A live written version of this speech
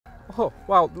Oh,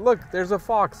 wow, look, there's a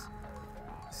fox.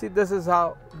 See, this is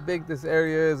how big this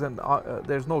area is, and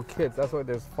there's no kids. That's why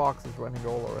there's foxes running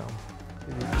all around.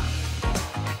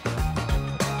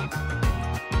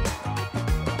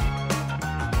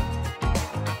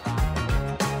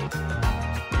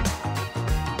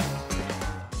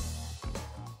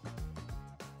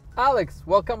 Alex,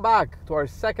 welcome back to our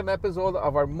second episode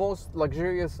of our most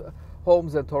luxurious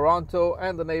homes in Toronto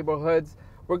and the neighborhoods.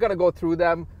 We're gonna go through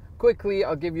them quickly.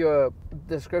 I'll give you a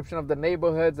description of the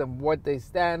neighborhoods and what they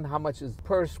stand, how much is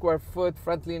per square foot,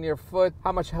 front linear foot,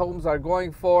 how much homes are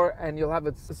going for, and you'll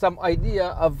have some idea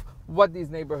of what these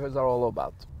neighborhoods are all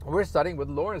about. We're starting with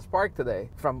Lawrence Park today.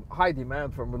 From high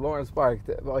demand from Lawrence Park.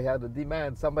 Well, he had a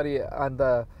demand. Somebody in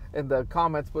the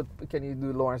comments put, can you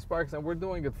do Lawrence Parks? And we're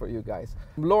doing it for you guys.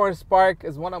 Lawrence Park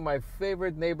is one of my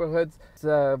favorite neighborhoods. It's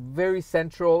very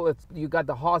central. You got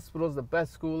the hospitals, the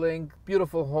best schooling,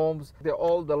 beautiful homes. The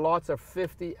lots are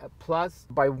 50 plus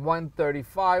by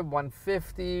 135,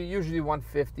 150, usually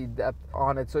 150 depth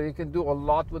on it. So you can do a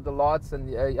lot with the lots, and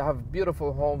you have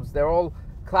beautiful homes. They're all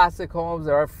classic homes.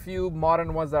 There are a few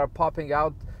modern ones that are popping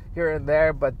out here and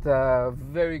there, but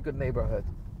very good neighborhood.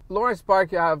 Lawrence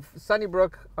Park, you have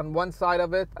Sunnybrook on one side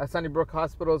of it, Sunnybrook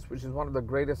Hospitals, which is one of the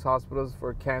greatest hospitals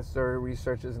for cancer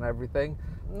researches and everything.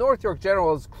 North York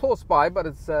General is close by, but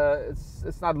it's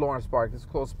not Lawrence Park, it's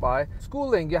close by.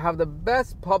 Schooling, you have the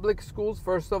best public schools.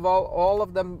 First of all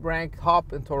of them rank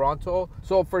top in Toronto.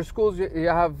 So for schools, you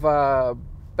have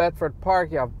Bedford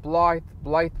Park, you have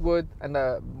Blythewood, and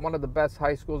one of the best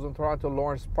high schools in Toronto,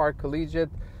 Lawrence Park Collegiate.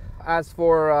 As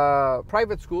for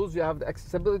private schools, you have the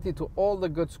accessibility to all the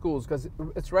good schools because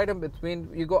it's right in between.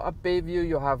 You go up Bayview,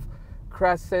 you have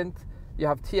Crescent, you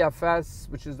have TFS,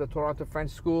 which is the Toronto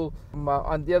French School.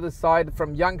 On the other side,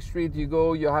 from Yonge Street,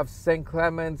 you have St.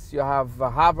 Clements, you have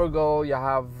Havergal, you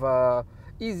have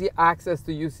easy access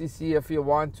to UCC if you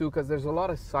want to, because there's a lot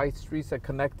of side streets that are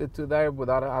connected to there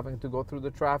without having to go through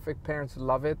the traffic. Parents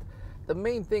love it. The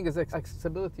main thing is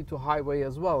accessibility to highway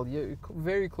as well. You're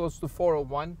very close to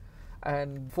 401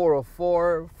 and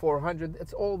 404, 400.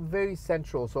 It's all very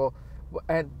central. So,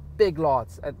 and big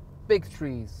lots and big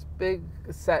trees, good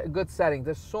settings.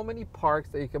 There's so many parks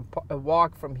that you can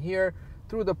walk from here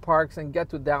through the parks and get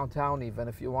to downtown even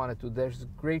if you wanted to. There's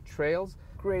great trails,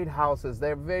 great houses.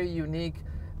 They're very unique.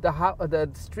 The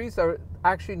streets are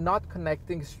actually not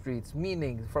connecting streets,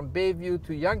 meaning from Bayview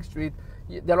to Yonge Street,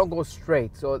 they don't go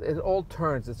straight. So it all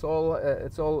turns. It's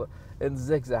all in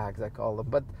zigzags, I call them.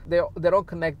 But they don't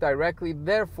connect directly.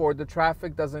 Therefore, the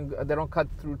traffic they don't cut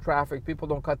through traffic. People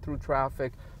don't cut through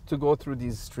traffic to go through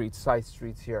these streets, side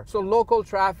streets here. So local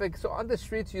traffic. So on the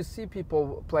streets, you see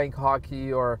people playing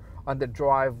hockey or on the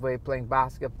driveway playing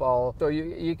basketball. So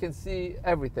you can see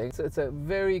everything. So it's a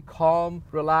very calm,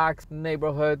 relaxed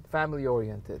neighborhood, family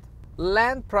oriented.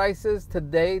 Land prices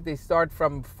today, they start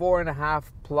from 4.5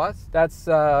 plus. That's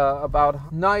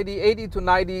about $80 to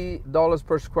 $90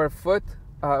 per square foot.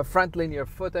 Front linear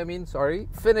foot,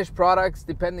 Finished products,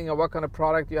 depending on what kind of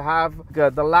product you have.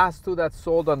 The last two that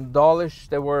sold on Dawlish,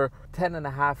 they were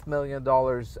 $10.5 million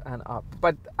and up.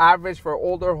 But average for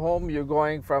older home, you're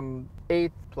going from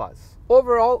 8 plus.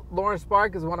 Overall, Lawrence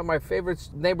Park is one of my favorite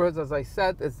neighborhoods. As I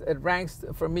said, it ranks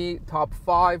for me top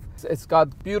 5. It's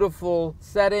got beautiful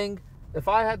setting. If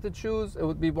I had to choose, it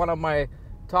would be one of my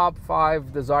top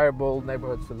 5 desirable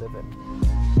neighborhoods to live in.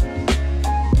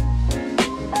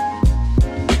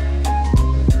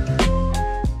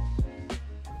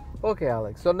 Okay,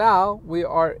 Alex, so now we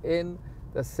are in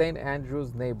the St.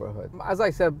 Andrews neighborhood. As I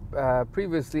said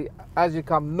previously, as you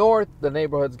come north, the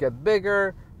neighborhoods get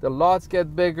bigger, the lots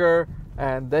get bigger,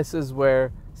 and this is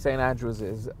where St. Andrews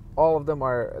is. All of them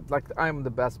are, like, I'm the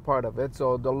best part of it.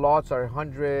 So the lots are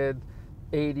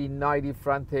 180, 90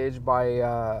 frontage by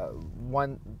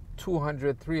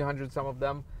 200, 300, some of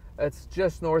them. It's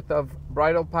just north of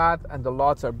Bridle Path, and the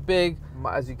lots are big.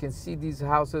 As you can see, these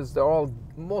houses,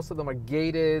 most of them are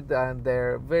gated, and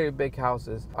they're very big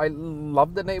houses. I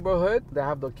love the neighborhood. They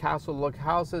have the castle look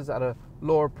houses at a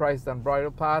lower price than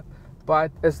Bridle Path,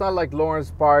 but it's not like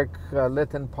Lawrence Park,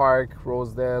 Lytton Park,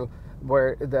 Rosedale,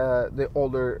 where the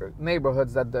older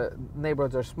neighborhoods, that the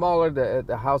neighborhoods are smaller,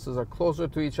 the houses are closer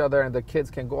to each other, and the kids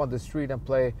can go on the street and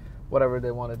play whatever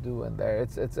they want to do in there.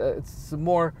 It's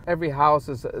more, every house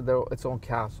is its own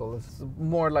castle. It's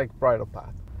more like Bridle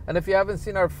Path. And if you haven't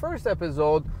seen our first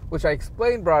episode, which I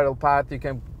explained Bridle Path, you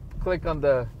can click on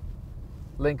the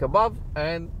link above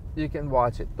and you can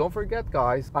watch it. Don't forget,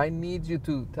 guys, I need you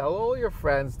to tell all your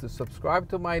friends to subscribe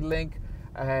to my link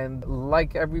and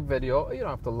like every video. You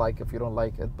don't have to like if you don't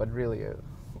like it, but really,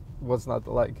 what's not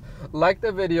to like? Like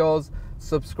the videos,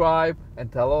 subscribe, and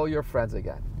tell all your friends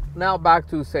again. Now back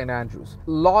to St. Andrews.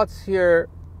 Lots here,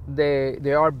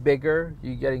 they are bigger.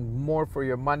 You're getting more for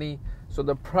your money. So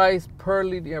the price per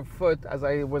linear foot, as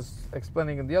I was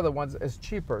explaining in the other ones, is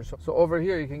cheaper. So over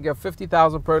here, you can get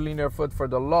 50,000 per linear foot for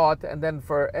the lot, and then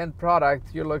for end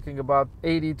product, you're looking about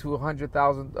 80 to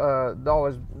 100,000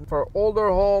 dollars for older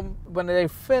home. When they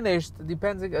finished,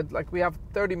 depending, like we have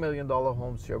 $30 million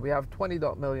homes here, we have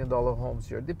 $20 million homes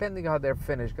here, depending how they're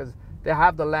finished, because they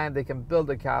have the land, they can build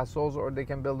the castles or they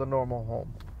can build a normal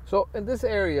home. So in this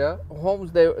area,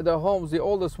 the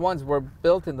oldest ones were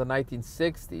built in the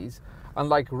 1960s.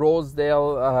 Unlike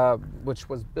Rosedale, which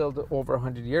was built over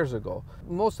 100 years ago.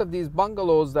 Most of these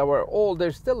bungalows that were old,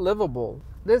 they're still livable.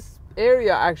 This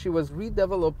area actually was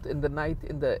redeveloped in the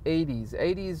 80s.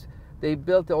 80s, they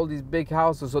built all these big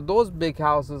houses. So those big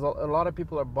houses, a lot of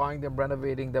people are buying them,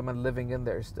 renovating them, and living in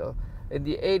there still. In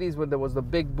the 80s, when there was the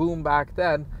big boom back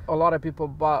then, a lot of people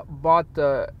bought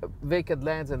vacant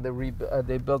lands and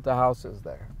they built the houses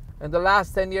there. In the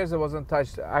last 10 years, it wasn't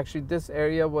touched. Actually, this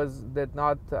area did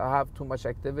not have too much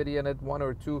activity in it. One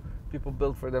or two people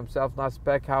built for themselves, not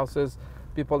spec houses.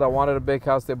 People that wanted a big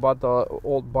house, they bought the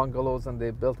old bungalows and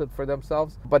they built it for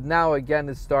themselves. But now, again,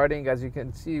 it's starting. As you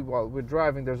can see while we're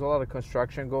driving, there's a lot of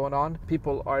construction going on.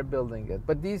 People are building it.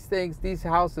 But these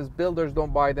houses, builders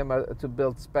don't buy them to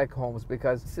build spec homes,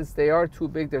 because since they are too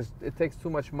big, it takes too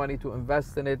much money to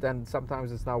invest in it, and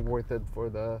sometimes it's not worth it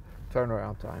for the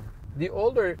turnaround time. The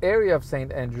older area of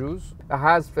St. Andrews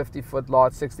has 50-foot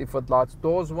lots, 60-foot lots.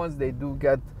 Those ones, they do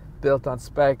get built on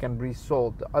spec and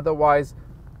resold. Otherwise,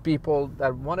 people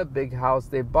that want a big house,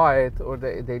 they buy it, or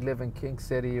they live in King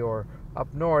City or up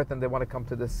north and they want to come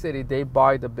to the city, they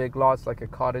buy the big lots like a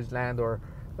cottage land or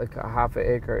like a half an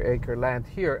acre land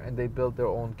here, and they build their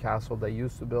own castle. They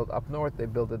used to build up north, they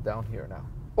build it down here now.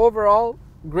 Overall,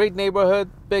 great neighborhood,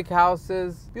 big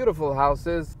houses, beautiful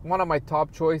houses. One of my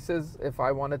top choices if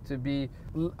I wanted to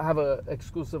have an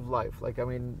exclusive life. Like, I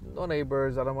mean, no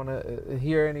neighbors, I don't want to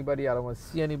hear anybody, I don't want to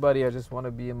see anybody, I just want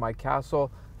to be in my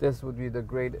castle. This would be the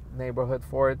great neighborhood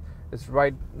for it. It's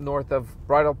right north of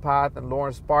Bridle Path and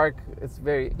Lawrence Park. It's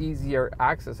very easier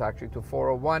access actually to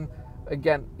 401.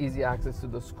 Again, easy access to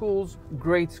the schools.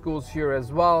 Great schools here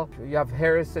as well. You have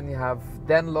Harrison, you have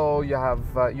Denlow, you have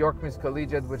York Mills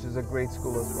Collegiate, which is a great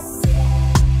school as well.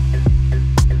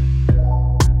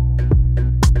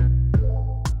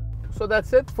 So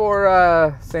that's it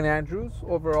for St. Andrews.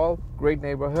 Overall, great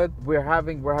neighborhood. We're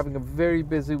having a very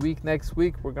busy week next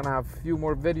week. We're gonna have a few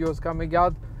more videos coming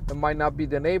out. It might not be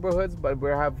the neighborhoods, but we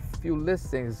have a few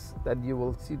listings that you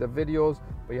will see the videos,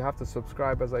 but you have to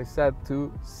subscribe, as I said,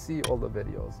 to see all the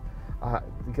videos, to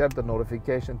get the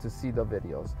notification to see the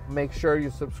videos. Make sure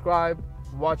you subscribe,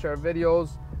 watch our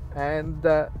videos, and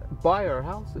buy our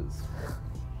houses.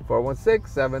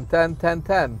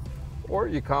 416-710-1010, or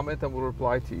you comment and we'll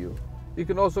reply to you. You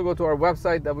can also go to our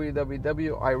website,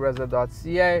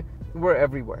 www.ireza.ca. We're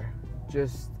everywhere.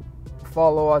 Just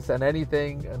follow us and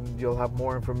anything, and you'll have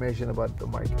more information about the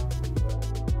market.